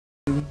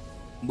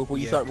before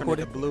you start turn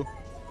recording? it to blue.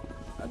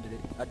 I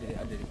did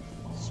it.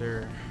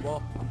 Sir.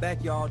 Well, I'm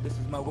back, y'all. This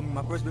is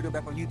my first video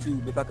back on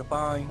YouTube. If I can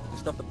find the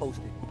stuff to post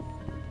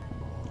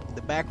it.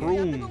 The back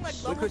rooms.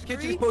 So Chris,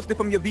 can't you just post it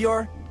from your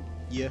VR?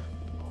 Yeah.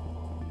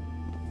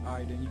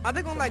 Alright, then you... I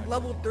think on like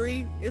level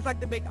 3, it's like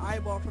the big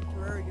eyeball from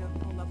Terraria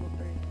on level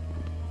 3.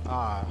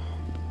 Ah.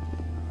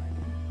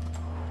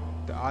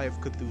 The Eye of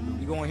Cthulhu.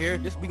 You going here?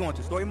 We going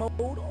to story mode?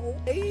 Oh,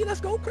 hey,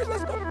 let's go, Chris,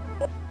 let's go.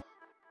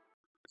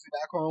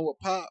 Back on with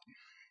Pop.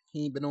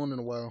 He ain't been on in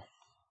a while.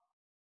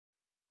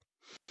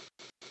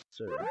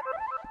 Sir.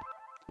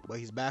 But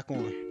he's back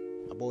on.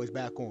 My boy's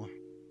back on.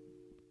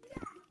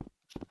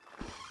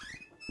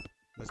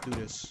 Let's do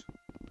this.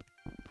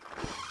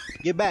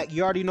 Get back.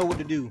 You already know what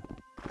to do.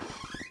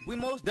 We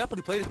most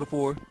definitely played this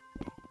before.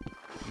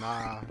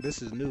 Nah,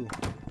 this is new.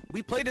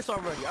 We played this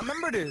already. I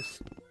remember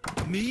this.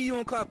 Me, you,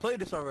 and Clyde played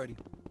this already.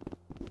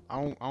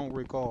 I don't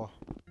recall.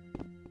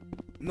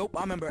 Nope,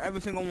 I remember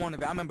every single one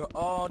of it. I remember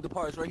all the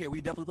parts right here.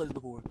 We definitely played this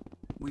before.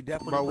 We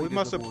definitely Bro, played we this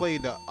must have before.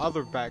 played the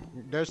other back.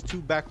 There's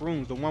 2 back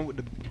rooms. The one with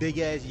the big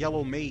ass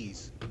yellow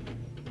maze.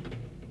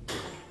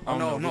 Oh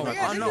no,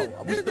 Yeah, I know.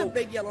 This is the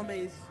big yellow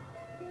maze.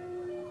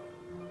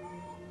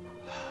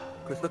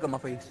 Chris, look at my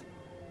face.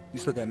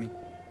 Just look at me.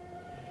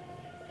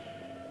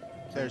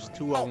 There's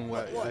 2 of them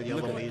with a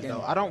yellow Look at maze the though.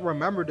 camera. I don't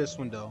remember this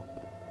one though.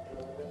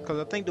 Cause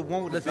I think the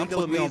one with the Listen, I'm big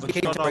yellow supposed to be on maze was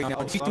vacation started right now.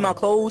 outside. You see my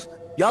clothes?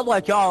 Y'all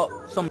like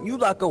you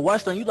like a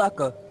Western, you like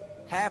a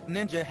half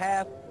ninja,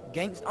 half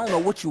gangster. I don't know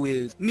what you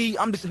is. Me,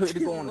 I'm just here to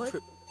go on a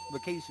trip,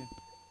 vacation.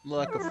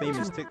 Look like a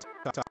famous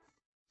TikTok.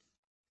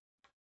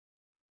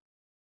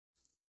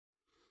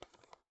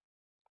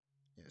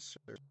 Yes,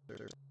 sir.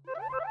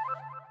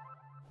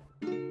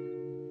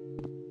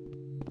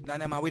 Nah,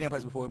 never mind, we didn't play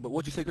this before, but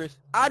what'd you say, Chris?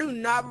 I do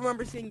not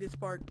remember seeing this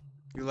part.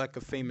 You're like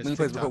a famous We didn't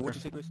play this before,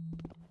 what'd you TikToker. say, Chris?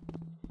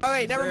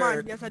 Okay, never Sir.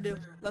 mind. Yes, I do.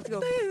 Let's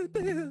go.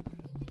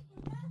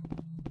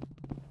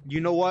 You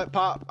know what,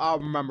 Pop? I'll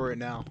remember it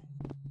now.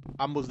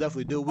 I most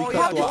definitely do. We Oh, cut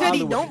yeah, through Pop an just said he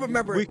alleyway. don't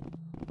remember it.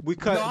 We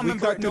No, I cut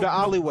remember it. through the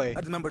alleyway. I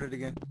just remembered it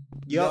again.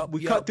 Yup,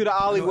 we cut through the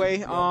alleyway.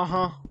 Yup.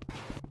 Uh-huh.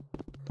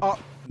 Oh,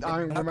 I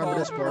don't remember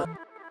this part.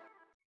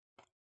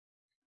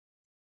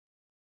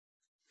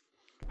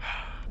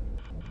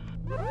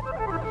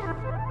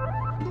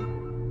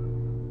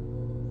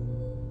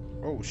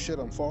 Oh shit,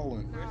 I'm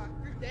falling.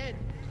 Dead.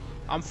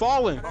 I'm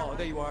falling. Oh,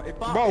 there you are.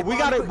 Bro,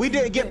 we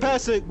didn't get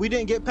past it. We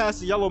didn't get past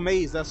the yellow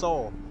maze, that's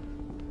all.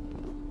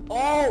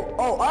 Us.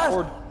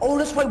 Oh,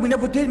 that's right. We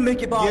never did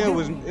make it. Yeah,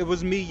 it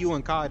was me, you,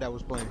 and Kai that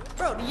was playing.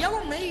 Bro, the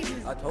yellow maze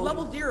is I told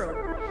level you.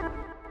 0.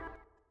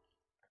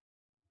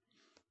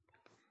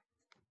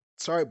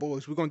 Sorry,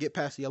 boys, we're gonna get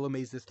past the yellow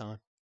maze this time.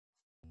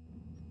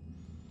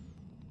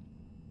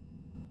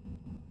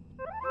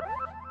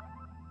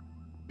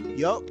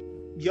 Yup.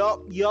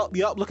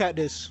 Look at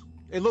this.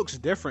 It looks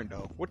different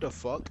though. What the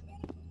fuck?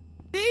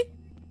 See?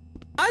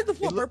 Why is the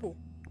floor It look- purple?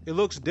 It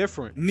looks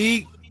different.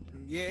 Me.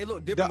 Yeah, it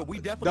looked different, but we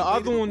definitely the played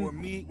other it one- before.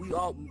 Me, we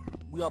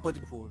all played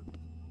it before.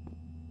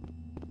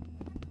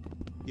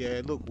 Yeah,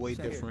 it looked way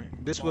Same here.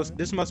 different.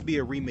 This must be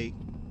a remake.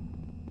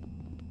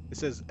 It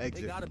says They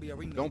exit. gotta be a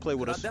remake. Don't play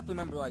with I us. definitely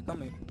remember like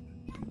coming.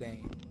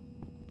 Dang.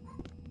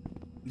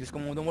 Just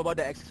come on, don't worry about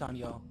that extra time,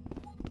 y'all.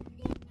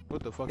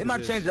 What the fuck It is might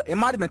this? change. It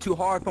might have been too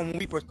hard from when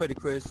we first played it,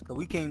 Chris. Cause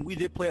we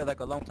did play it like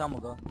a long time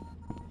ago.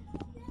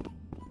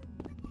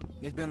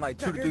 It's been like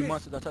 2 to 3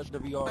 months since I touched the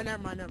Oh, VR.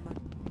 never mind.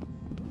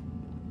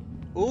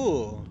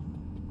 Ooh.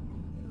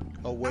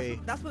 Away.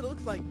 That's what it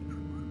looks like.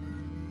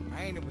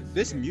 I ain't even.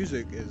 This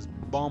music is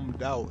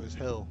bombed out as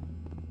hell.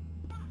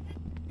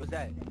 What's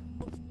that?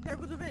 There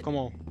goes a vent. Come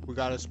on, we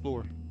gotta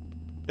explore.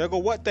 There go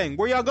what thing?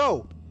 Where y'all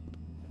go?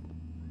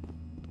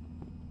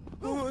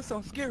 Oh, it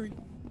sounds scary.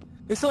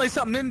 There's only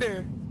something in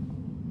there.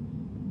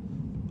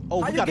 Oh,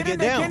 How we you gotta get in get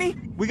there, down. Kenny?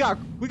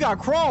 We got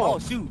crawl. Oh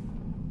shoot.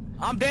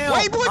 I'm down.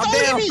 Wait, boy, I'm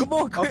don't down. leave me. Come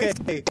on, Chris.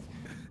 Okay.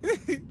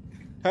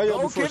 Hurry up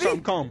Go, before Kenny.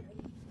 something come.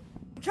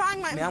 I'm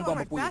trying my, Man, I'm going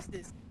my before you.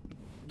 fastest.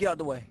 Get out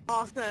the way.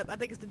 Oh snap, I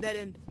think it's the dead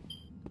end.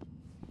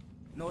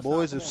 No, it's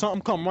Boys, not. if Come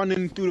something come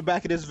running through the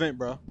back of this vent,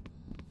 bro.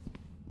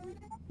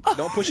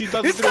 Don't push each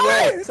other It's through the wall.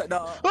 coming! It's like,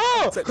 no.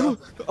 It's like, no.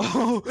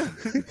 Oh!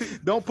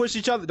 Don't push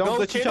each other. Don't Go,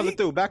 glitch each other Kenny.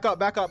 through. Back up.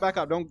 Don't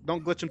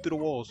glitch them through the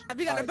walls. Have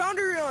you got Alright. a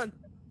boundary on?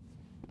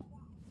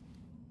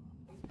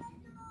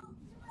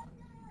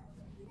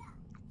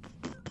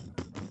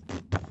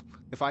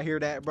 If I hear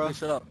that, bro. Hey,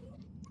 shut up.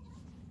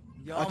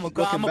 Yo, I I'm keep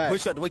gonna looking back.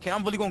 push out the way.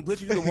 I'm really gonna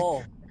glitch you through the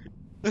wall.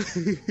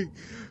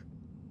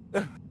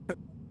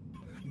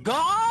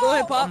 Go! Go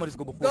ahead, Pop. I'm gonna just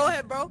go before. Go you.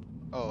 ahead, bro.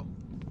 Oh.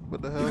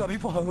 What the You hell? got me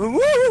for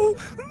Woo!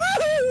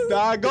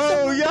 Nah,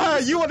 go. Yeah,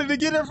 you wanted to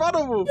get in front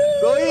of him.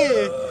 Go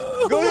ahead.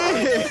 Go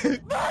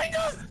ahead.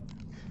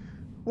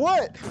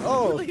 What?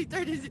 Oh. He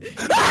turned his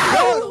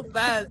so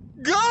fast.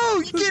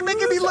 Go! You keep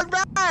making me look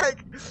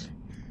back.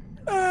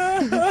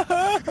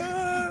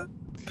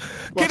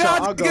 Watch Can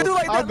out, I get it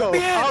like I'll that? go.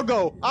 Man.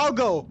 I'll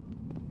go.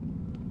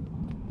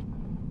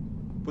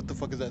 What the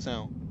fuck is that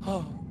sound?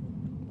 Oh.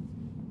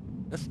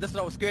 That's what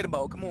I was scared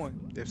about. Come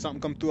on. If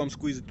something come through, I'm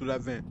squeezing through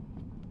that vent.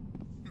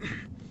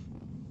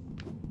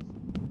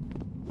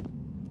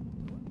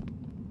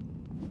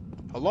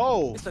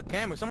 Hello? It's a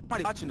camera.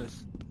 Somebody watching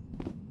us.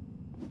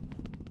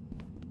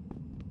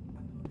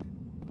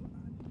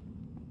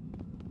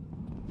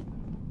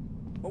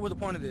 What was the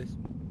point of this?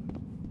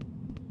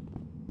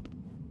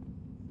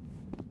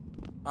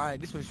 Alright,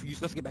 this one's for you,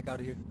 so let's get back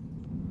out of here.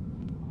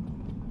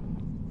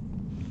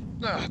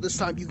 This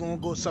time you gonna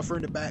go suffer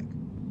in the back.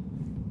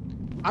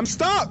 I'm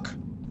stuck!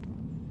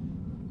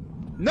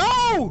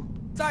 No!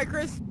 Sorry,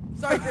 Chris.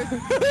 Sorry, Chris.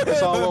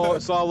 It's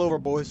all over,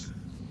 boys.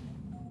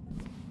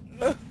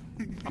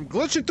 I'm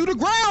glitching through the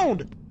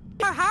ground!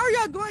 How are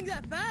y'all going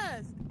that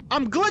fast?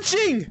 I'm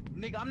glitching!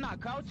 Nigga, I'm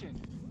not crouching.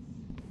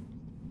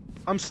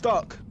 I'm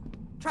stuck.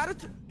 Try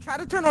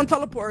to turn on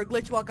teleport or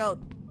glitch walk out.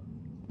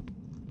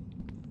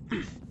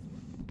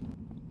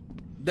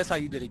 That's how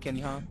you did it,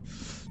 Kenny, huh?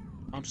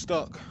 I'm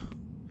stuck.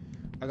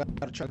 I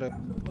gotta try to...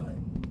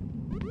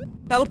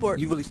 Teleport.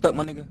 You really stuck,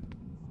 my nigga?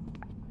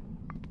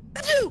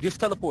 Just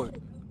teleport.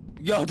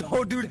 Yo,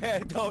 don't do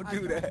that. Don't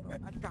do that.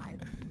 I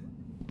tried.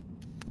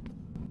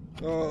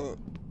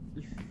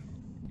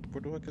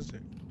 What do I consider?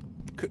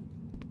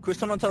 Chris,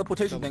 turn on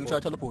teleportation thing and try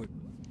to teleport.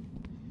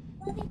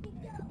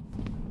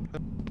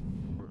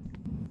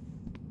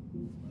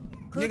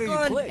 Click Nigga, you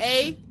on click.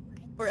 A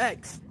or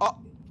X. Oh,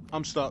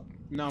 I'm stuck.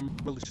 Now I'm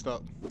really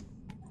stuck.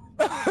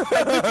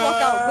 Glitch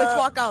walk out. Glitch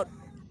walk out.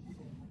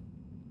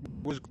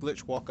 Where's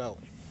glitch walk out?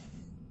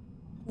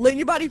 Lean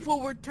your body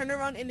forward, turn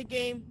around in the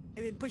game,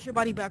 and then push your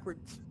body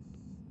backwards.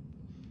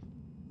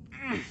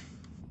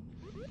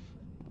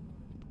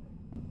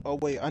 Oh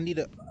wait, I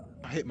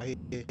hit my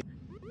head.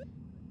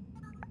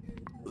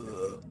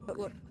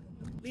 Look.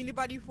 Lean your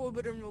body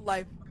forward in real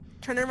life.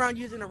 Turn around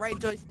using the right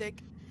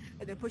joystick,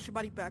 and then push your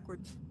body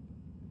backwards.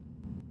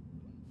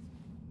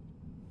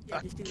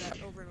 Yeah, just do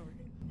that over and over.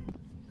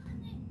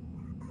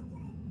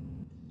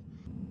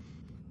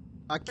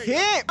 I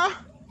can't!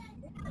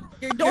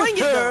 You're doing it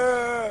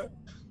though!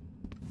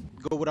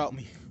 Go without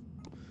me.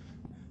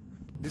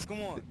 Just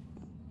come on.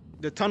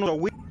 The tunnels are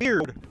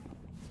weird.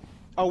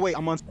 Oh wait,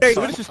 I'm on. Hey,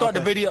 so we should start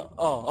the video.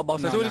 Oh, about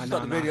to say, so we should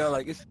start the nah. video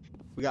like it's.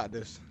 We got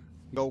this.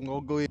 Go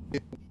ahead.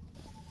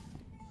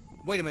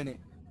 Wait a minute.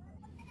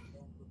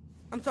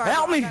 I'm sorry,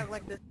 Help bro, me! I got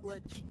like this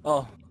glitch.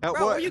 Oh, Help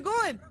Bro, what? where you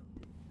going?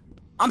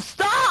 I'm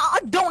stuck. I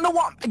don't know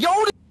what. Yo,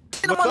 this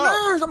shit on my What's up?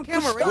 nerves. I'm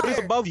Camera right stuck. What is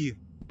there. above you?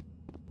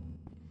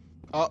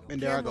 Oh,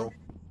 and there I Camera. go.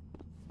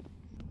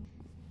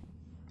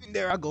 And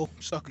there I go.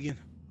 Stuck again.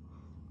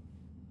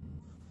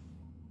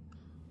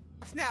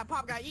 Snap,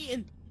 Pop got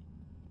eaten.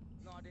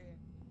 No, I didn't.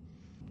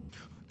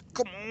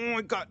 Come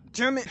on, god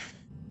damn it.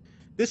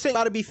 This ain't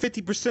gotta be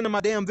 50% of my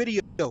damn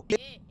video.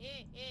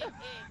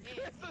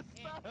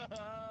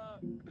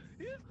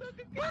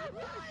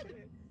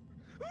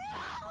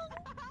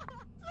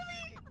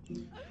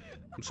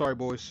 I'm sorry,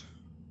 boys.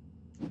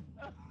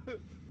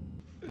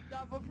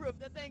 Stop for proof.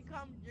 That thing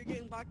come, you're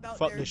getting locked out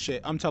Fuck there. this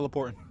shit. I'm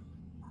teleporting.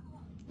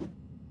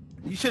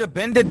 You should have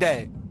been did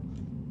that.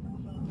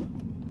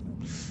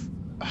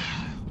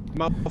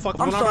 Motherfuckers,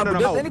 I'm when I'm sorry, running, but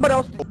I'm does out. anybody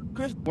else?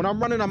 Chris, When I'm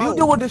running, I'm you out.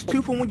 deal with this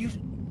too from when you.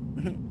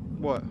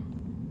 What?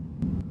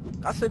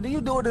 I said, do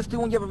you deal with this too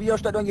when you have a VR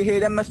strap on your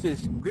head? That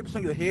messes grips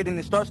on your head and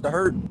it starts to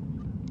hurt.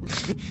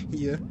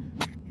 Yeah.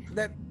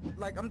 That,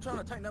 like, I'm trying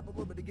to tighten up a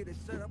little bit to get it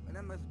set up, and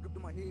that mess grip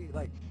in my head,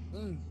 like,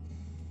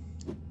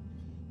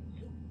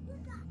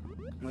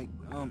 Like,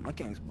 I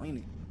can't explain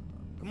it.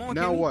 Come on,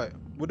 Now Kenny. what?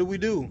 What do we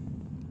do?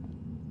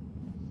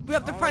 We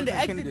have to I find the don't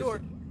think exit Kenny door.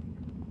 did.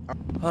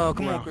 Oh,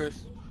 come on, Wow.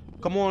 Chris.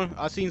 Come on.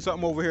 I seen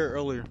something over here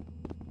earlier.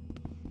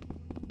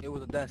 It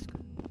was a desk.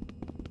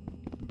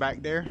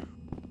 Back there.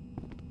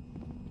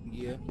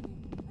 Yeah.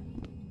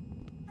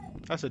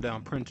 That's a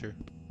damn printer.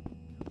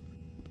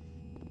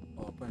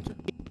 Oh, printer.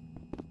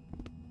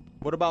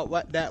 What about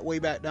that way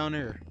back down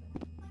there?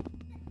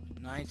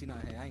 No, I ain't see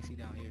nothing. I ain't see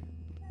down here.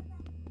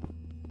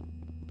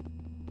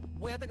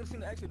 Wait, I think I've seen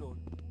the exit door.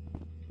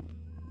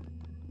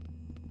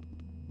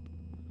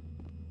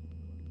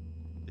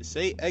 It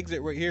say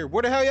exit right here.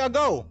 Where the hell y'all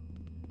go?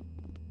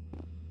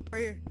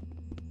 Right here.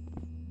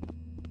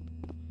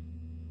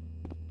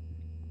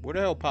 Where the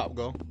hell Pop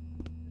go?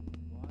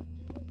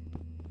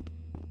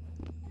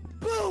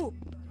 Boo!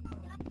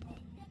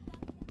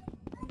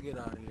 Get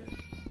out of here.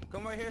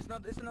 Come right here. It's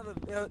another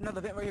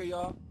vent right here,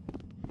 y'all.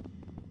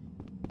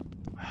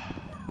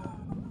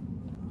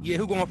 Yeah,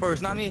 who going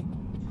first? Not me.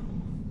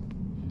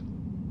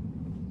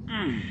 Go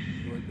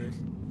ahead, Chris.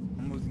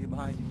 I'm gonna get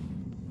behind you.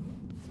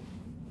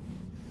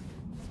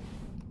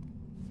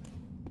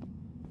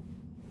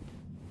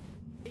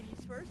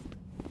 Ladies first.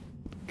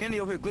 Kenny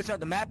over here glitching out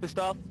the map and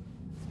stuff.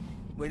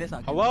 Wait, that's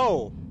not.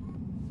 Hello.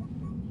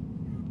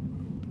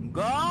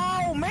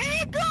 Go,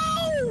 man,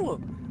 go!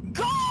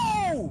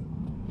 Go!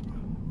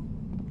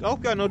 I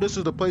hope y'all know this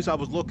is the place I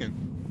was looking.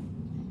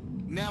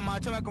 Now,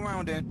 man, turn back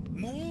around then.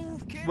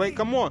 Move, Kenny. Wait,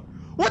 come on.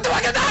 What the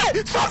fuck is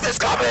that? Something's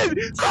coming!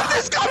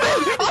 Something's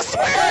coming! I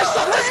swear,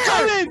 something's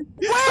coming!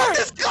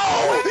 Something's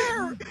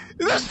going!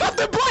 There's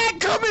something black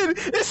coming!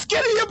 It's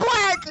skinny and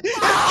black! It's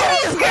skinny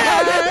and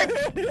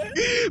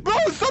black! Bro,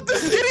 something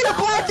skinny and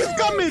black is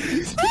coming!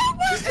 It's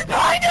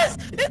behind us!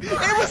 It's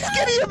It was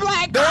skinny and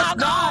black! That's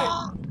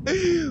not.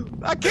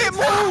 I can't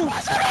move!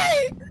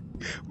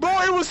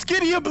 Bro, it was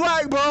skinny and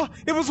black, bro.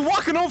 It was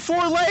walking on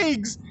 4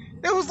 legs.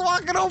 It was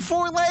walking on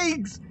 4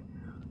 legs.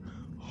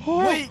 Oh,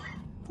 Wait,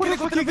 where the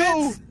can fuck it it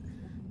go?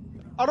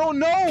 I don't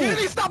know.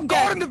 Kenny, stop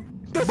guarding the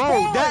Bro,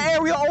 spawn. that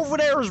area over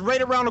there is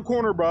right around the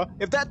corner, bro.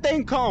 If that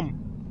thing come,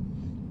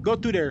 go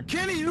through there.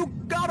 Kenny, you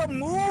gotta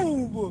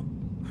move.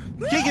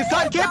 Keegan,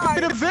 stop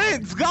camping to the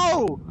vents.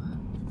 Go.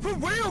 For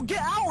real,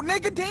 get out,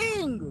 nigga,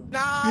 ding.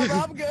 Nah, bro,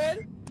 I'm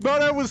good. Bro,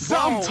 that was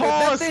something Bro, if tall,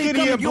 that thing skinny,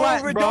 coming, and you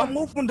black, already bro. Don't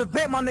move from the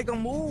vent, my nigga,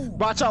 move.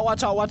 Watch out,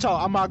 watch out, watch out.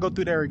 I'm about to go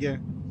through there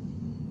again.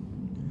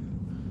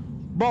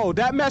 Bro,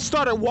 that mess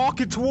started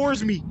walking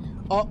towards me.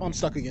 Oh, I'm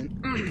stuck again.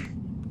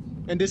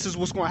 And this is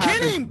what's gonna happen.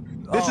 Kenny!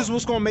 This is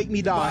what's gonna make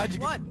me die.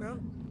 What, bro?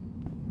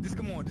 Just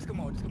come on, just come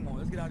on, just come on.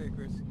 Let's get out of here,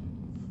 Chris.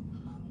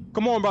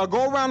 Come on, bro.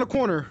 Go around the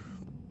corner.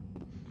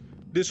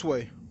 This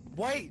way.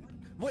 Wait,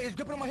 it's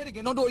gripping on my head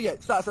again. Don't do it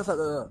yet. Stop.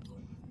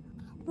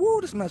 Woo,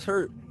 this mess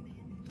hurt.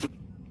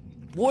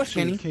 What's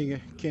Kenny?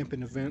 King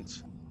camping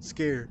events.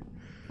 Scared.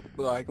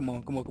 All right, come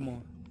on.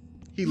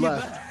 He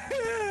left.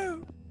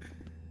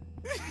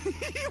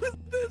 He was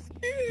this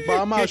scared. But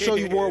I'm about to show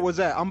you where it was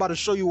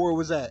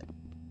at.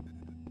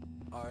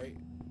 All right.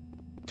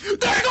 There you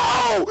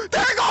go!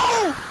 There you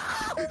go!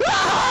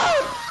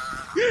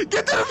 Ah!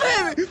 Get to the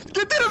vent!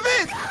 Get to the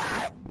vent!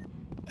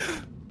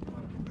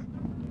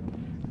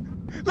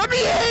 Let me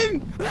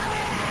in!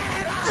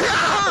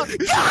 Ah!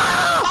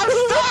 I'm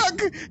stuck!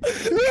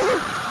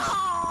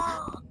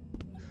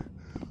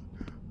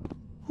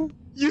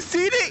 You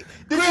seen it?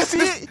 Did you see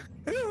it?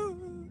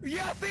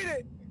 Yeah, I seen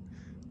it.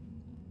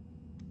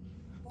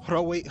 Hold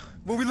on, wait.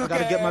 What we I look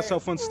gotta at? get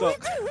myself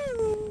unstuck.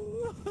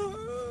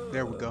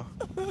 There we go.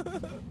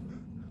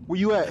 Where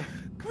you at?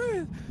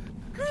 Chris,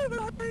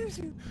 I miss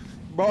you.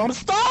 Bro, I'm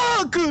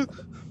stuck!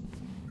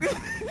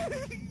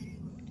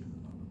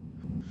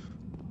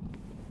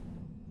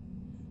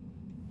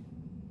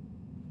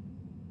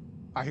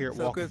 I hear it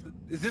So, walking. Chris,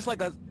 is this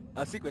like a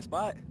secret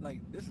spot? Like,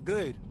 this is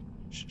good.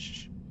 Shh, shh,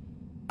 shh.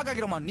 I gotta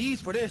get on my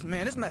knees for this,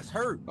 man. This mess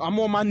hurt. I'm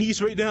on my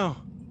knees right now.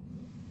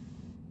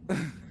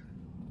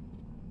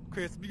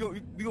 Chris, we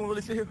gonna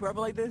really sit here forever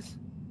like this?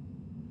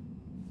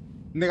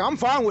 Nigga, I'm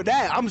fine with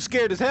that. I'm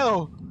scared as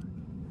hell.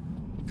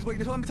 Just wait,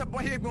 just let me tap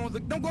my head.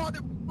 Like, don't go out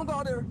there. Don't go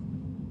out there.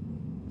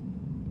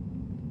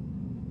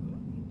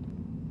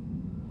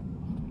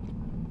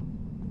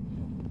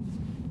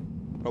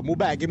 Bro, move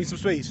back. Give me some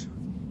space.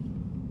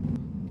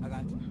 I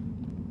got you.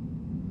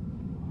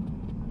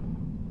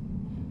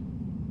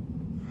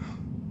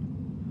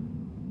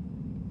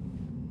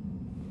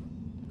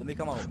 Let me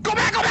come out. Go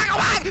back, go back, go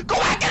back! Go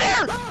back in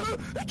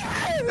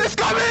here! It's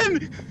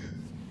coming!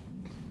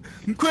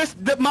 Chris,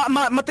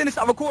 my thing is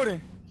not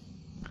recording.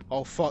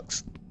 Oh,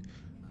 fucks.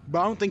 But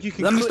I don't think you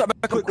can Let me clip,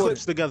 start back put recording.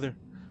 clips together.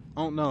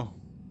 I don't know.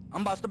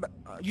 I'm about to start.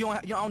 You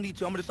don't need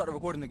to. I'm gonna start the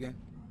recording again.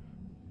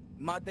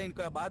 My thing,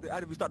 I had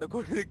to restart the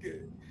recording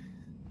again.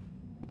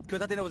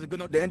 Cause I think that was a good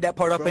note to end that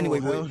part up Bro, anyway.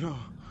 hell Boy. no.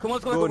 Come on,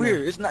 let's go Go over in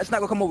here. It's not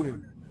gonna come over here.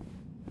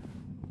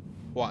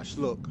 Watch,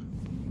 look.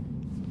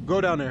 Go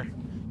down there.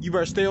 You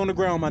better stay on the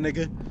ground, my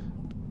nigga.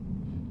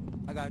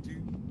 I got you.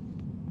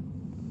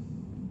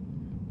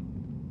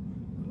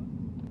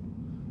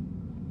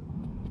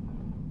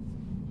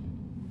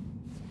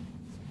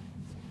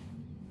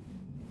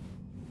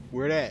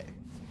 Where that?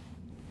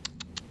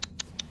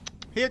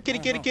 Here, kitty,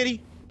 kitty,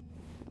 kitty.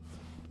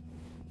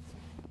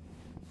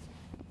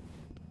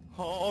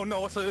 Oh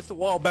no, it's the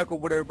wall back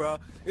over there, bro.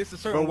 It's a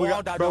certain Bro, we wall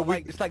got- that I bro, don't we-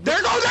 like. It's like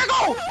There go, there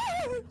go!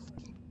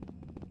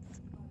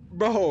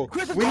 Bro,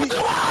 Chris is we going need... to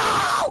the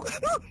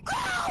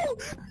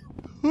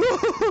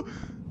wall!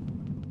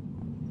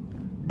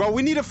 Bro,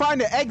 we need to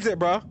find the exit,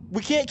 bro.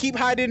 We can't keep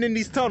hiding in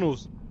these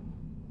tunnels.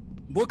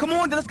 Boy, come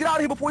on, let's get out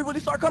of here before we really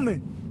start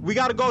coming. We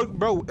gotta go,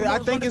 bro. Come on, I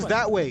let's think go it's this way.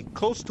 that way,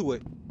 close to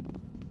it.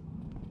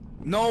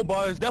 No,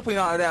 bro, it's definitely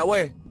not that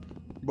way.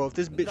 Bro, if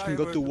this bitch out can here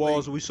go where through it's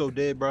walls, late. we so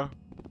dead, bro.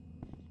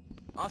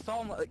 I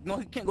saw him like, no,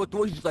 he can't go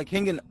through. He's just like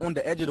hanging on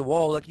the edge of the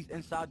wall, like he's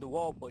inside the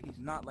wall, but he's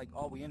not like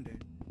all the way in there.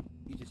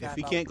 He just If half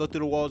he out. can't go through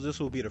the walls, this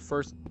will be the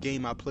first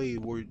game I played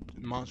where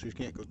monsters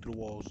can't go through the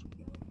walls.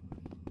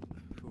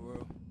 For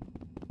real.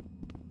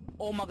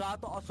 Oh my god, I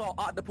thought I saw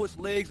octopus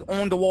legs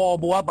on the wall,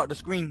 boy. I'm about to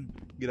scream.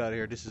 Get out of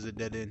here. This is a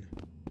dead end.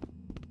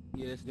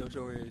 Yeah, this still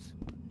sure is.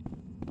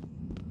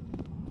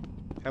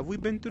 Have we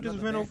been through this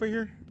Another vent vent. over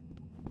here?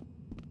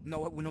 No,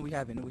 we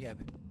haven't. No, we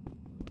haven't.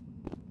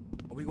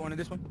 Are we going to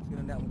this one? Let's get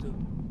on that one too.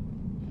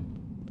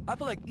 I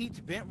feel like each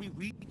vent we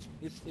reach,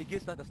 it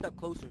gets like a step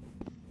closer.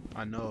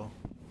 I know.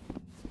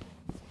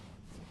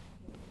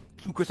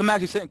 Shoot, Chris, I'm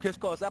actually sitting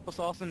crisscross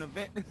applesauce in the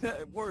vent.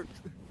 It worked.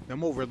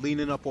 I'm over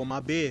leaning up on my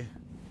bed.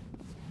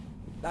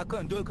 I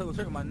couldn't do it because it was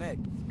hurting my neck.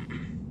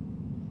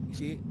 You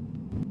see it?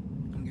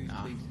 I'm giving you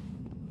Nah. space.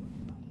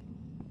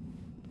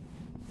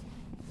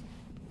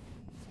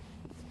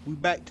 We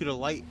back to the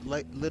light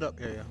lit up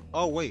area.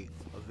 Oh wait,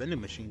 a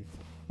vending machine.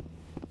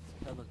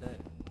 How was that?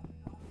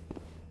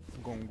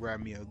 I'm gonna grab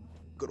me a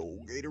good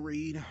old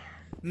Gatorade.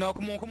 No,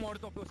 come on. This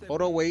don't feel safe.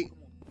 Hold on, wait.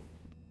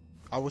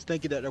 I was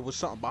thinking that there was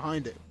something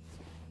behind it.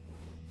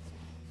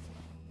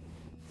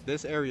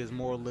 This area is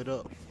more lit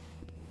up.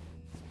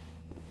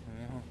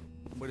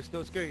 But it's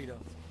still scary though.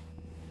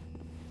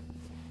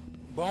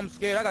 But I'm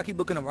scared. I gotta keep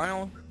looking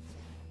around.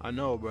 I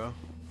know, bro.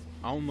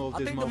 I don't know if I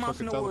this think the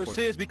monster motherfucker know where it teleports.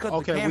 is because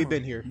of the Okay, camera. we've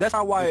been here. That's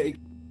not why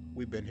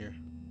We've been here.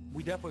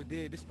 we definitely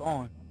did. This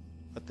spawn.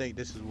 I think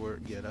this is where,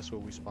 yeah, that's where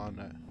we spawned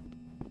at.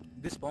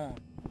 This spawn.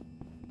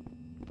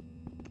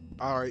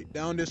 Alright,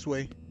 down this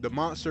way. The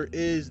monster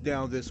is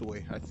down this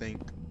way, I think.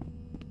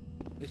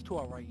 It's to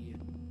our right here.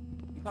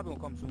 He's probably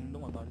gonna come soon.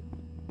 Don't worry about it.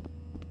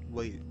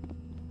 Wait,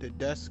 the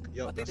desk?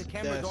 Yo, I think that's the the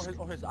camera's desk.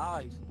 on his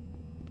eyes.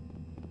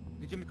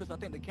 Did Jimmy? Because I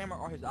think the camera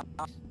are his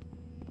eyes.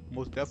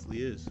 Most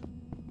definitely is.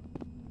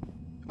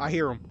 I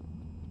hear him.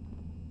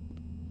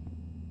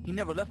 He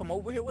never left him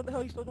over here. What the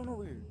hell he still doing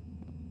over here?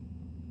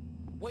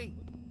 Wait.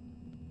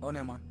 Oh,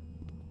 never mind.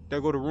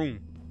 There go the room.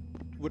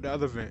 With the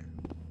other vent.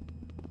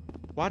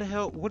 Why the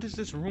hell? What is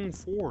this room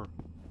for?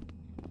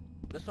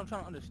 That's what I'm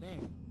trying to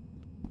understand.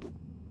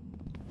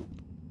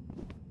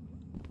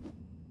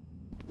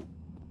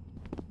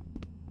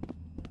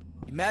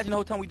 Imagine the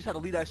whole time we just had to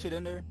leave that shit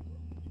in there.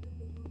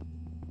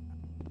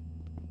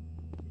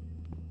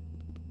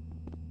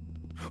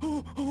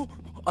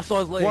 I saw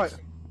his legs. What?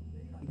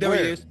 There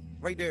Where? he is.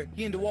 Right there.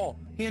 He in the wall.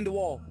 He in the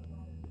wall.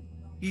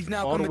 He's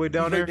now All the coming. way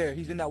down He's right there? there.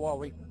 He's in that wall.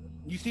 Right.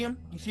 You see him?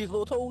 You see his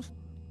little toes?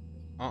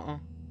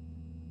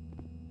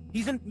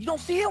 He's in. You don't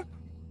see him?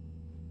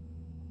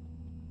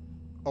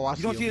 Oh, I You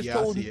see don't him. see his Yeah,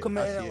 toes? I see He it. come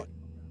I in. see it.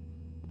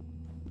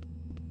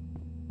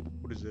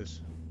 What is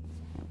this?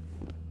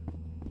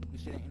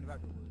 This shit ain't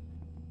interactive.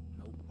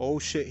 Nope. Oh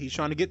shit, he's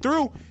trying to get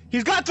through!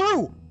 He's got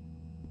through!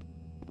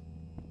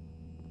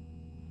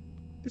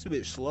 This is a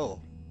bit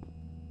slow.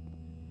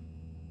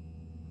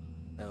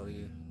 Hell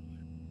yeah.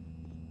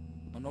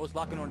 I know it's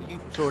locking on the you.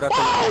 So that's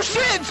Oh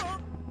shit!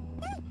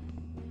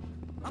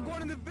 I'm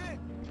going in the vent.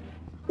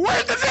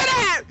 Where's the vent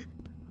at?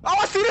 Oh,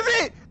 I see the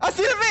vent! I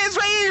see the vent! It's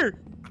right here!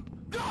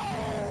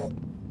 No!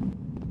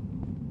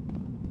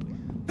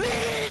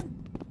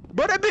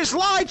 But that bitch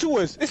lied to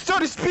us! It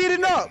started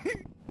speeding up!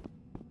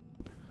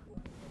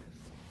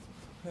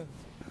 I'm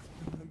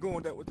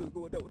going that way too.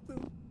 Going that way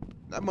too.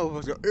 That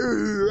motherfucker's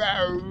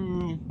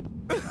going.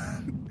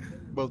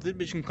 Bro, this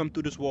bitch can come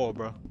through this wall,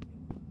 bro.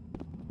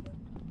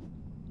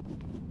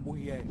 Where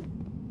he at? You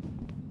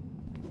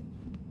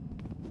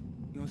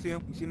don't see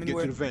him? You see him Get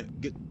anywhere? to the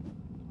vent. Get.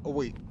 Oh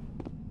wait.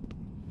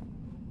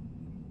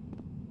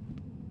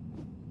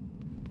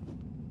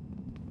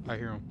 I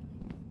hear him.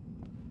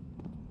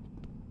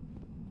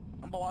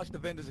 I'm gonna watch the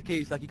vent as a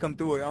case, like he come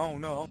through it. I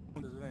don't know. I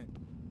don't know this vent.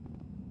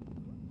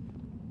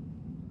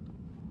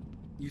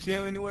 You see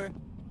him anywhere?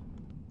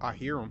 I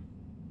hear him.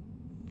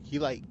 He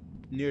like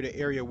near the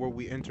area where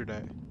we entered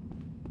at.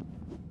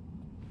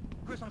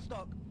 Chris, I'm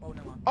stuck. Oh,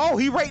 never mind. Oh,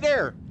 he right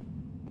there.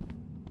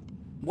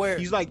 Where?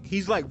 He's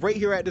like right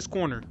here at this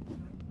corner.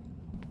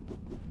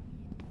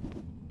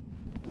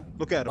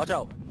 Look at him. Watch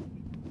out.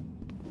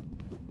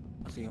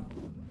 I see him.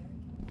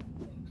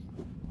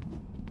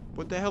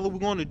 What the hell are we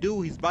going to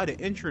do? He's by the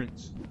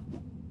entrance.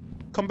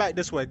 Come back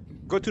this way.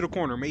 Go to the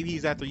corner. Maybe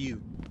he's after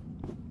you.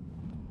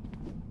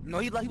 No,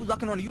 he was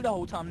locking on you the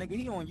whole time, nigga.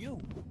 He on you.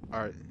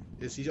 Alright.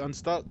 Is he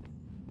unstuck?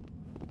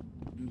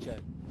 Let me check.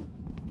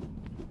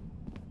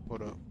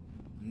 Hold up.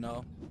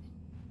 No.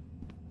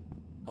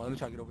 Oh, let me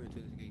try to get over here to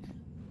this gate.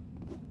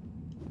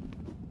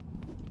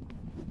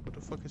 What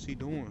the fuck is he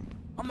doing?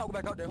 I'm not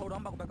going back out there. Hold on.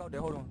 I'm not going back out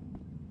there. Hold on.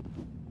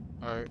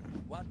 Alright.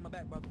 Watch my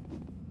back, brother.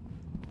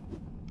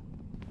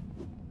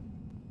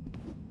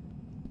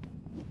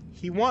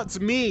 He wants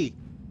me.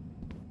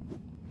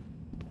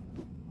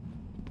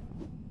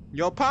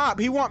 Yo, Pop,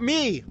 he want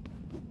me.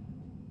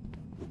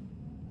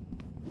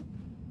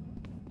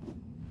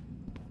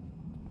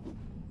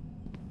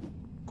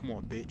 Come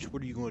on, bitch.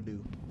 What are you gonna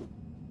do?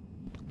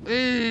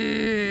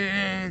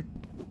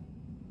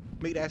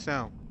 Make that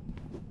sound.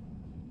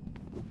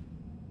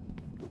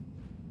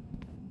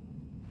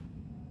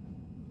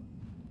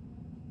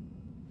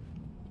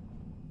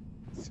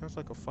 Sounds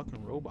like a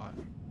fucking robot.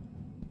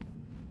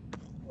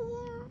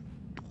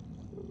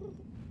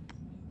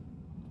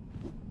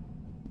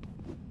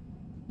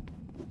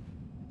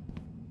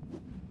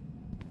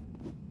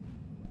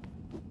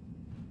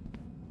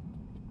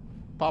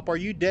 Pop, are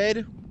you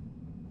dead?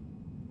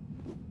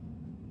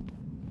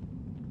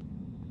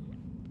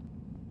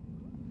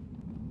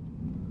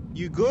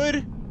 You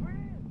good?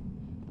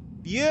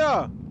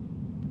 Yeah.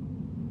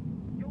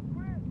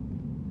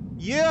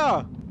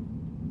 Yeah.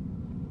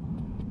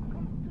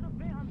 Come to the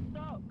vent. I'm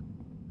stuck.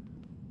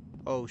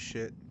 Oh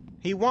shit.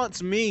 He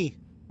wants me.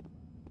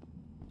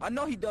 I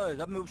know he does.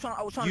 I was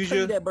trying to Use tell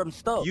you your- that, but I'm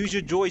stuck. Use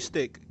your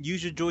joystick.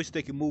 Use your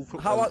joystick and move.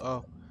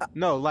 How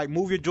no, like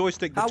move your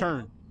joystick to How-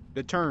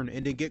 turn,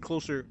 and then get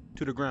closer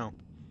to the ground.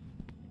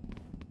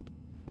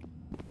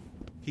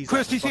 Chris,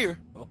 like, he's fuck- here.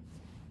 Oh.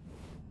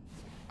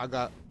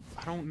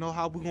 I don't know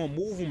how we gonna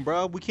move him,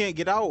 bro. We can't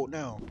get out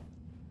now.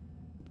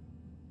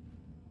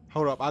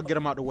 Hold up, I'll get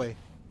him out the way,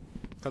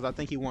 cause I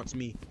think he wants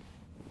me.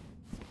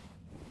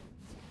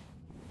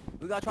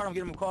 We gotta try to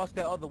get him across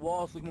that other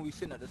wall so we can be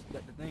sitting at the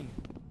thing.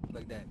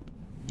 Like that.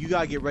 You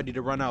gotta get ready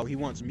to run out. He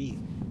wants me.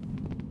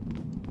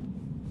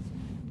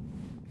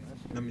 Yeah,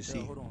 that's Let me scary as see.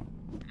 hell. Hold on.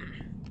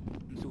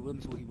 Let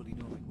me see what he really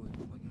doing. Like,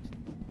 let me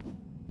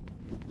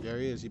see. There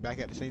he is. He back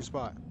at the same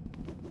spot.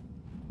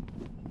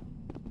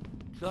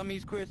 So that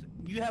means, Chris,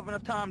 you have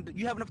enough time.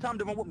 You have enough time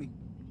to run with me.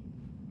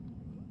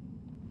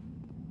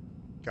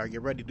 Gotta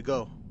get ready to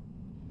go.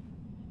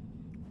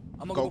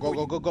 I'm gonna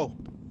Go.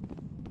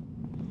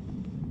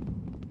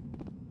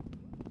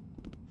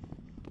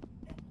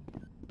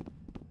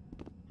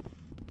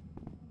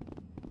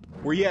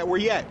 Where you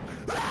at?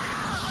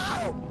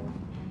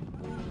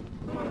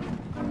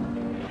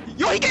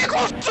 Yo, he getting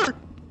closer!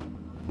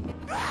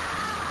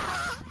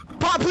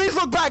 Pop, please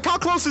look back. How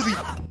close is he?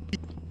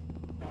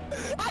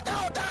 I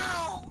don't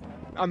know.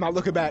 I'm not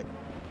looking back.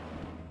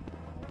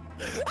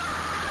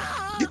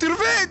 Get to the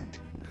vent!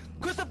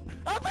 Chris,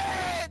 I'm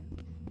in.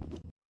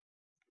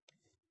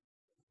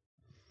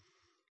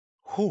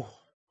 Whew.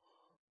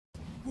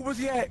 Where was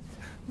he at?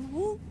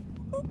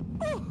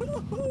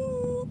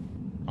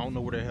 I don't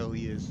know where the hell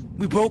he is.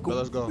 We broke him. But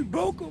let's go. We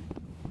broke him.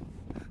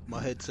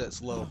 My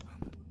headset's low.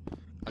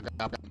 I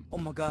got. Oh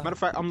my god. Matter of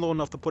fact, I'm low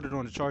enough to put it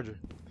on the charger.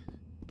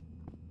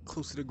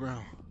 Close to the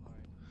ground.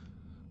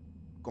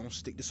 Gonna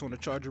stick this on the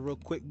charger real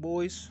quick,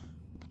 boys.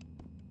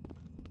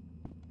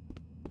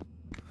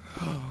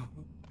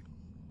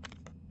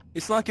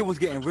 It's like it was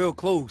getting real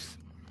close.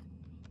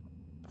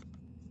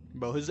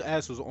 Bro, his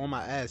ass was on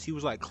my ass. He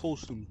was like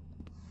close to me.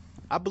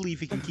 I believe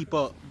he can keep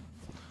up.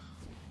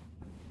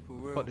 For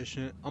real. Fuck this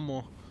shit. I'm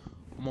on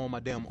my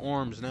damn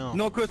arms now.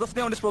 No, Chris, let's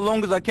stay on this for as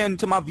long as I can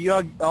until my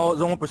VR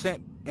is on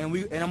 1%,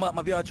 and I'm at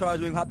my VR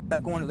charge. We can hop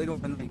back on it later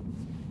in the night.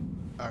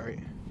 All right.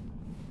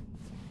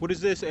 What is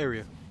this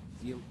area?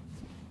 Yeah.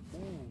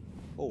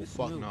 Oh It's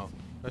fuck new. no.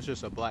 That's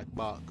just a black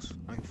box.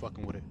 I ain't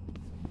fucking with it.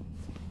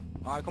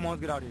 All right, come on,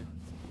 let's get out of here.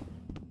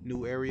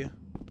 New area.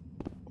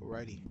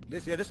 Alrighty.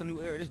 This a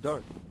new area. This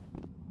dark.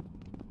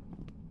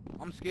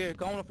 I'm scared.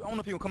 'Cause I don't know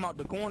if he will come out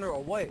the corner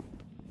or what.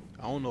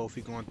 I don't know if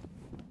he gonna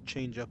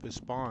change up his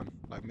spawn,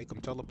 like make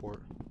him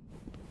teleport.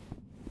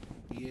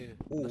 Yeah.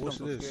 Oh, that's what's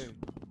why I'm so this? scared.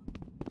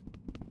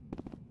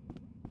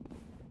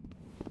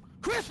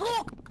 Chris,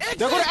 look! Exit!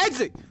 They're gonna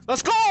exit!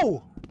 Let's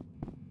go!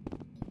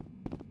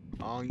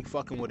 Oh, you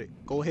fucking with it.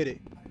 Go hit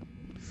it.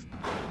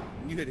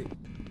 You hit it.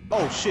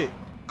 Oh shit.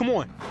 Come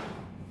on.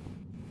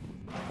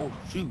 Oh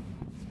shoot.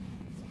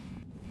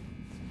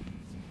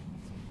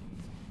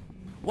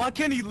 Why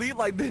can't he leave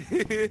like this?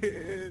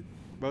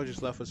 Bro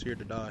just left us here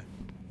to die.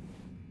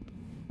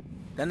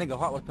 That nigga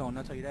heart was pounding,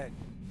 I'll tell you that.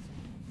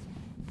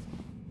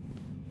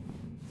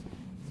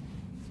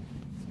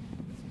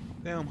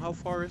 Damn, how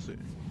far is it?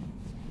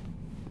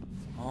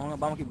 I don't know,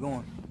 but I'm gonna keep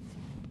going.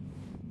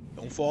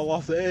 Don't fall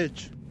off the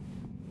edge.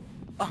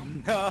 Oh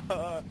no.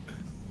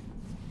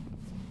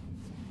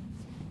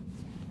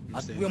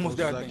 I'm staying We almost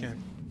close there, as I think.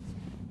 can.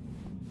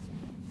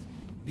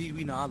 D,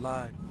 we know I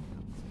lied.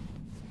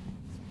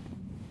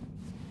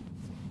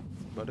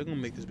 Bro, they're gonna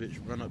make this bitch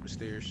run up the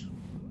stairs.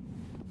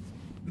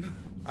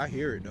 I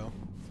hear it though.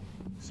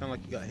 Sound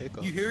like you got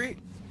hiccups. You hear it?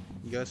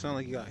 You gotta sound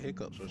like you got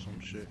hiccups or some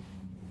shit.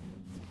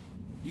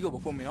 You go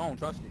before me, I don't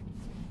trust it.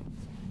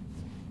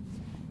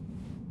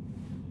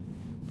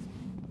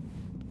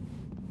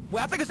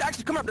 Well, I think it's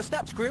actually coming up the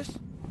steps, Chris.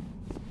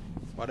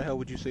 Why the hell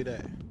would you say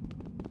that?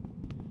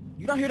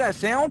 You don't hear that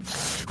sound?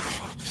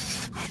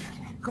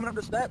 Coming up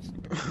the steps?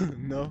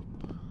 No.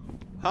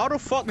 How the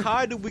fuck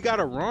high do we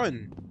gotta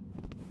run?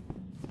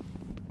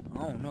 I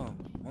don't know.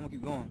 I'm gonna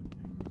keep going.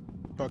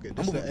 Fuck it, I'm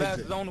this is moving the fast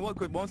exit. as I don't know what,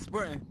 Chris, boy. I'm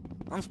sprinting.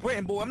 I'm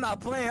sprinting, boy. I'm not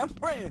playing. I'm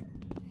sprinting.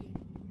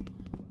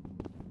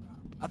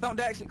 I found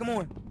the exit. Come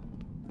on.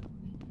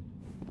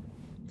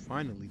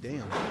 Finally,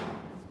 damn.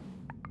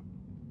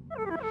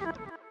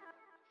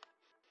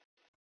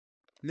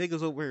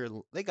 Niggas over here,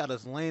 they got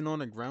us laying on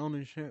the ground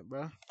and shit,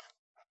 bro.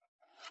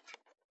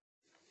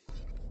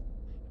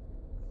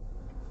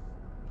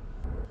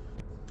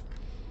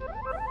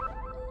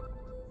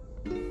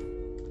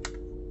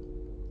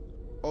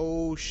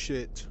 Oh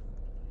shit.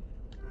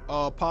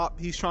 Pop,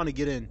 he's trying to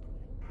get in.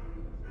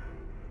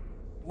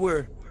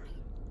 Where?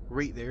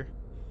 Right there.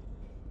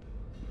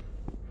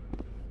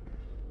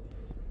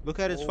 Look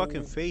at his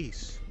fucking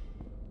face.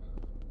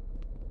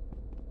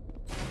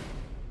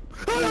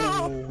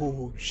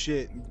 Oh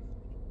shit.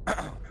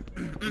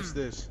 What's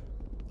this?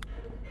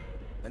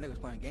 That nigga's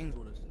playing games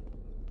with us.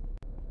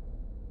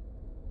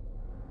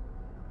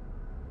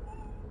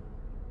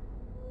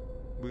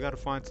 We gotta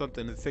find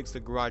something to fix the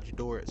garage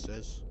door, it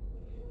says.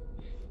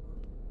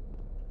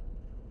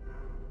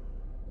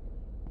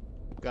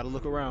 Gotta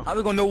look around. How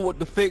we gonna know what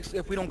to fix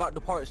if we don't got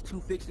the parts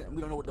to fix it and we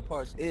don't know what the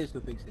parts is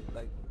to fix it?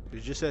 Like,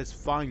 It just says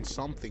find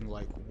something,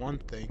 like one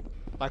thing.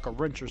 Like a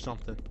wrench or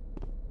something.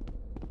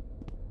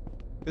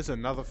 This is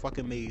another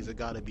fucking maze, it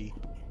gotta be.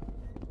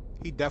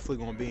 He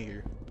definitely gonna be in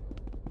here.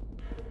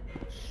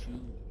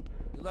 shoot.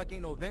 Look like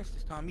ain't no vents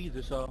this time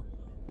either, so.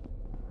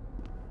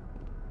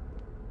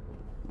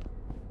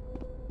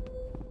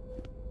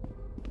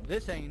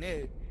 This ain't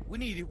it. We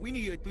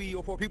need 3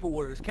 or 4 people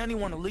with us. Kenny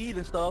wanna leave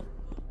and stuff.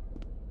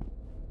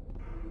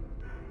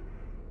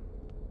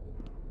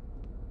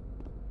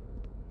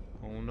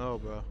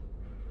 bro.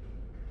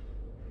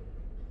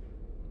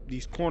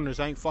 These corners,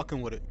 I ain't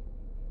fucking with it.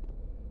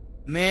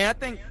 Man, I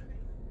think...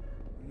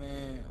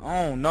 Man,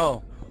 I don't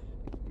know.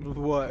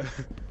 What?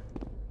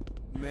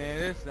 Man,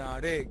 that's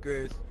not it,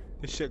 Chris.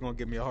 This shit gonna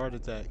give me a heart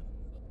attack.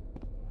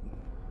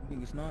 You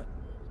think it's not?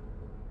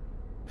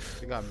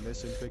 They got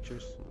missing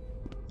pictures.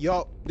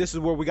 Yo, this is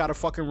where we gotta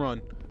fucking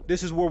run.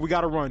 This is where we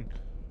gotta run.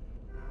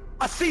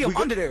 I see him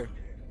under there.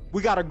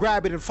 We gotta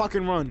grab it and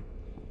fucking run.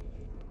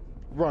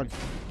 Run.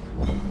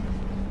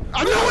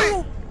 I knew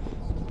it!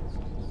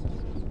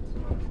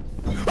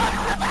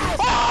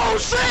 Oh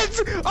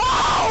shit!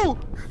 Oh!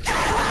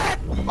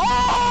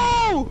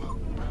 Oh!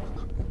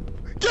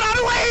 Get out of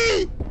the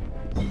way!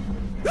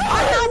 I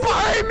hear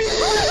behind me!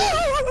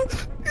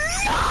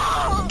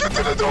 Get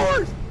to the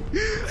door!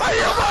 I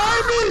hear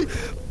behind me!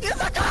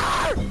 It's a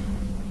car!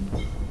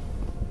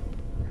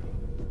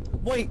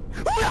 Wait.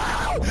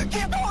 No!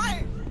 Keep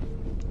going!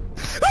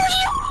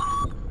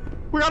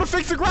 We gotta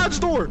fix the garage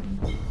door!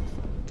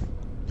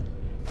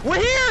 We're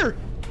here!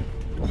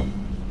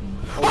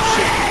 Oh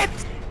shit!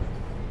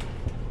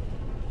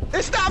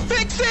 It's not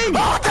fixing!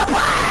 Oh, the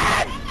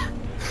plan!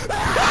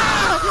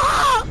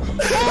 Ah!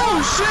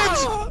 Oh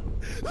shit!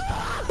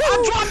 I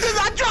dropped it!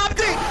 I dropped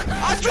it!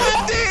 I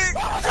dropped it!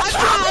 I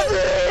dropped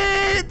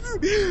it!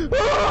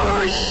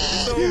 Oh,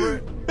 It's over.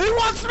 it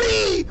wants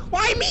me!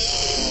 Why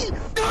me?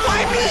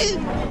 Why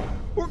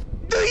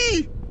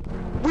me?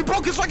 We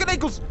broke his fucking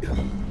ankles!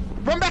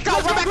 Run back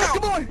out! Run back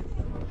out! Come on!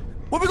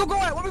 Where we gonna go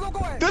at? Where we gonna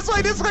go at? This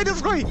way! This way!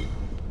 This way!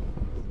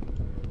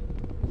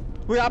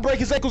 We gotta break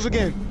his ankles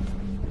again.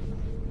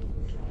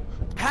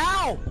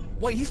 How?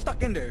 Wait, he's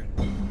stuck in there.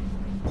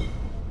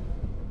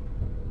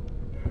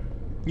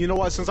 You know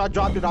what? Since I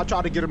dropped it, I'll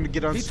try to get him to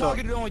get He unstuck.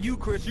 targeted on you,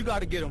 Chris. You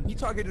gotta get him. He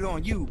targeted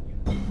on you.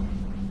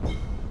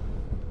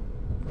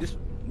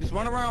 Just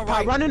run around, Pop,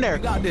 right? run in there.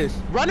 You got this.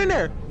 Run in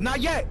there.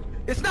 Not yet.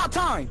 It's not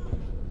time.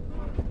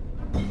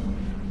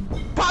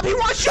 Pop, he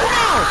wants you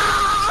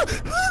now!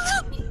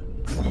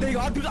 There you go.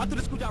 I'll do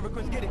the screwdriver,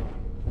 Chris. Get it.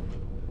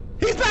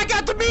 He's back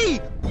after me!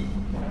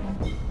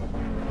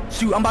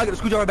 Shoot, I'm about to get the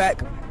screwdriver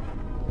back.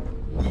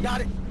 Got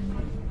it.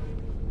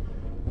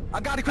 I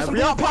got it, Chris. I'm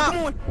Hurry going. up, Pop.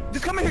 Come on.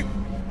 Just come in here.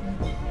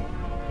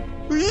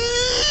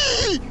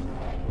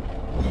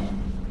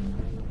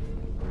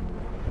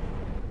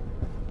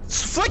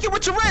 Flick it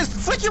with your wrist!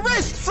 Flick your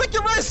wrist! Flick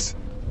your wrist!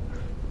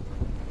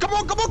 Come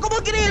on, come on, come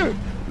on, get here!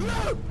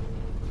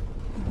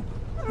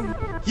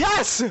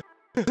 Yes!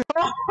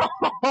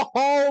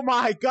 Oh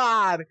my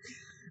god!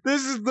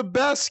 This is the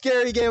best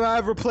scary game I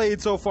ever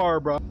played so far,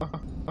 bro.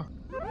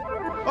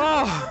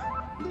 Oh!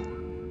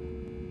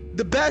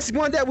 The best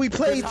one that we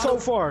played so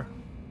far.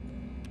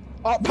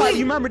 Oh, Pat,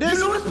 you remember this? You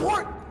know this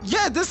part?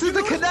 Yeah, this is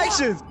the know this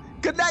connections!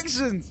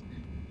 Connections!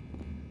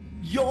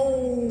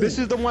 Yo! This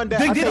is the one that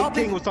They I did think update-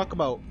 King was talking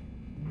about.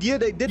 Yeah,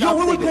 they did Yo,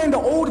 we were update it. playing the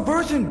old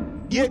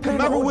version. Yeah, playing the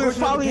remember old we were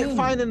version of the game.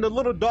 finding the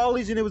little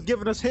dollies and it was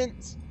giving us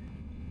hints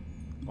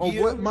on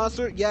Yeah. what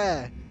monster?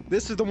 Yeah,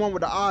 this is the one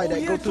with the eye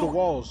that go through the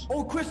walls.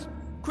 Oh, Chris,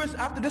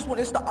 after this one,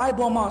 it's the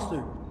eyeball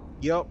monster.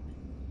 Yep.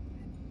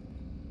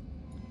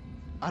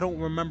 I don't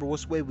remember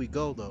which way we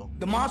go though.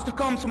 The monster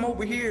comes from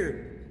over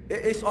here.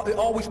 It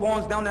always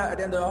spawns down there at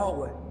the end of the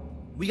hallway.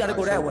 We gotta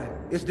go that way.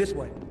 It's this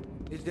way.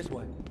 It's this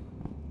way.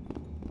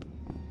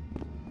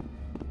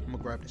 I'm gonna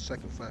grab the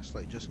second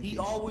flashlight just in He case.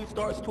 always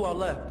starts to our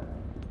left.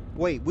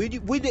 Wait, we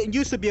didn't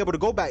used to be able to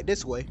go back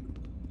this way.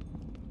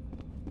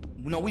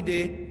 No, we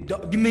did.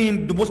 You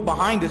mean what's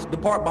behind us? The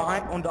part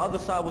behind on the other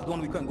side was the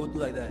one we couldn't go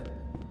through like that.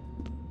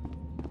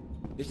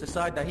 It's the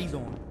side that he's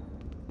on.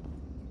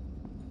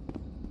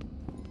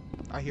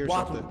 I hear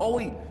Watch something. him. Oh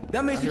wait,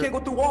 that means I he hear- can't go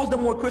through walls no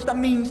more, Chris. That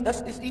means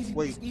it's easy.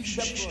 Wait, It's easy. shh,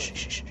 step shh, for us. shh,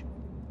 shh, shh.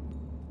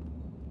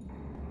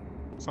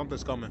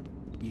 Something's coming.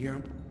 You hear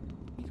him?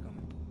 He's coming.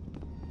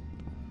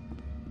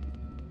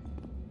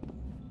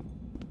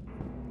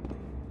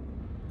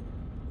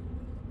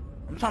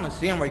 I'm trying to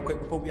see him right quick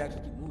before we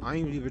actually keep moving. I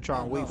ain't even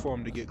trying to wait no. for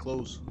him to get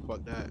close.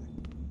 Fuck that.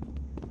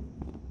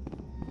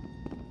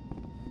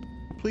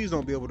 Please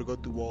don't be able to go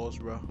through walls,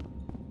 bro.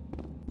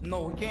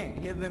 No, he can't.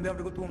 He hasn't been able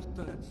to go through them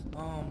since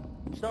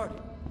we started.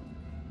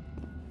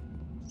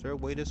 Is there a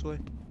way this way?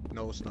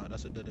 No, it's not.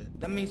 That's a dead end.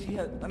 That means he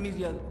has.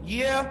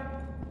 Yeah.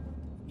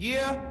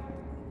 Yeah.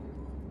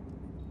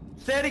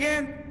 Say it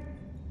again.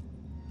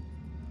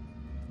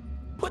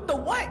 Put the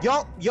what?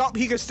 Yup,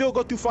 he can still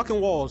go through fucking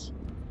walls.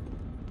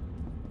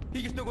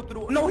 He can still go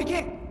through the. No, he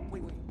can't.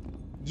 Wait.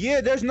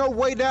 Yeah, there's no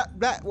way that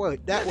way.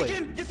 That way.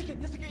 Yes, he can.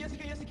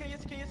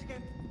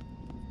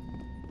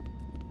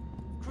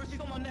 Chris, he's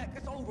on my neck.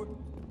 It's over.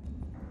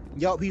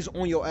 Yup, he's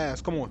on your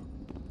ass. Come on.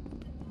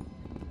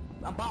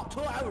 I'm about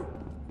to.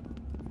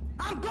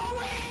 I'm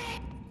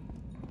going.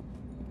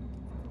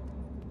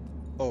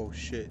 Oh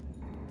shit.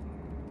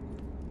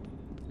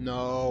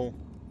 No.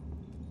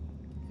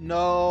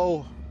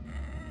 No.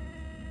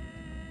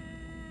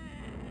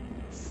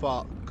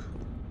 Fuck.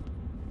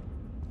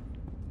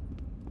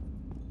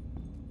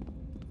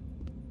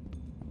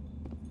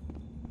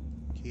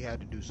 He had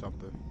to do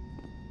something.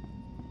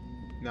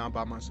 Now I'm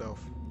by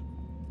myself.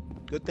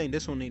 Good thing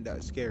this one ain't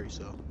that scary,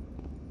 so.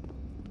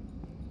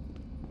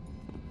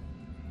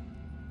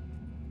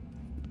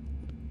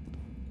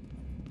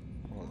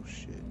 Oh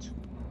shit.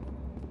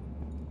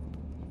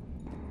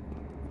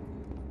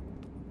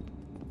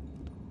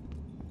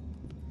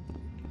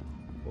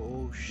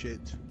 Oh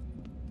shit.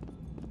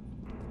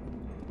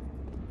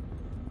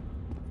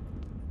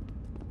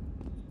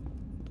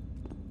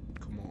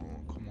 Come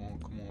on, come on,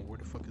 come on. Where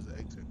the fuck is the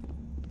exit?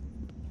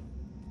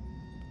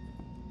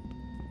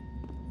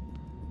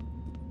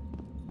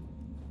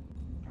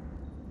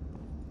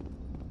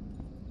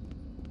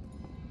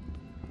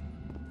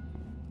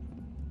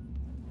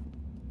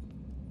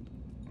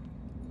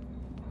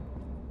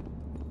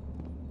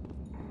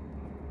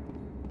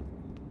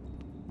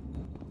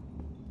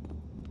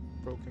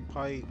 Broken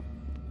pipe.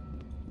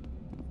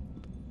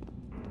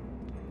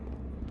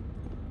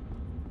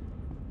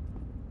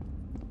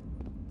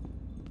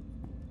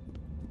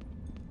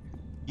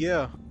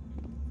 Yeah.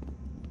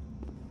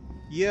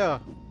 Yeah.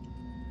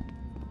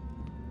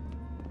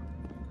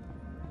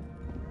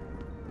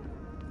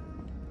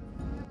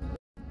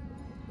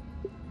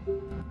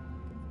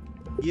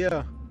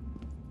 Yeah.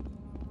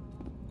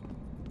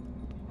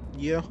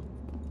 Yeah.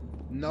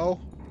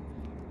 No.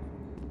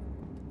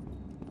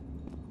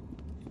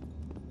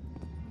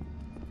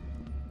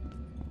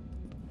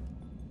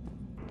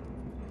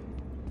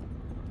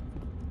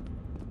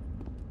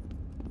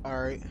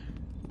 Alright.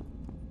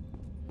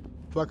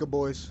 Fuck it,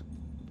 boys.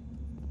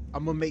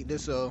 I'm gonna make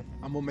this I'm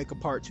gonna make a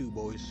part 2,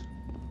 boys.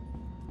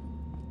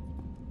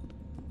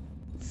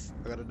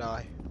 I gotta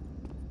die.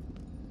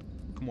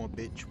 Come on,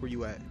 bitch. Where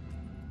you at?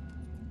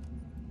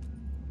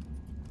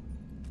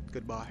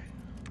 Goodbye.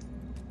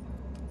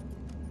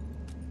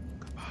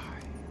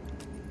 Goodbye.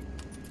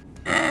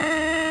 A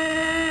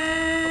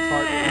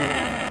part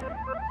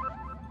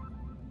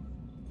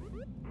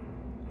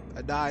 2.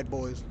 I died,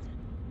 boys.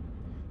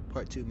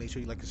 Part 2. Make sure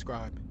you like and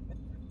subscribe.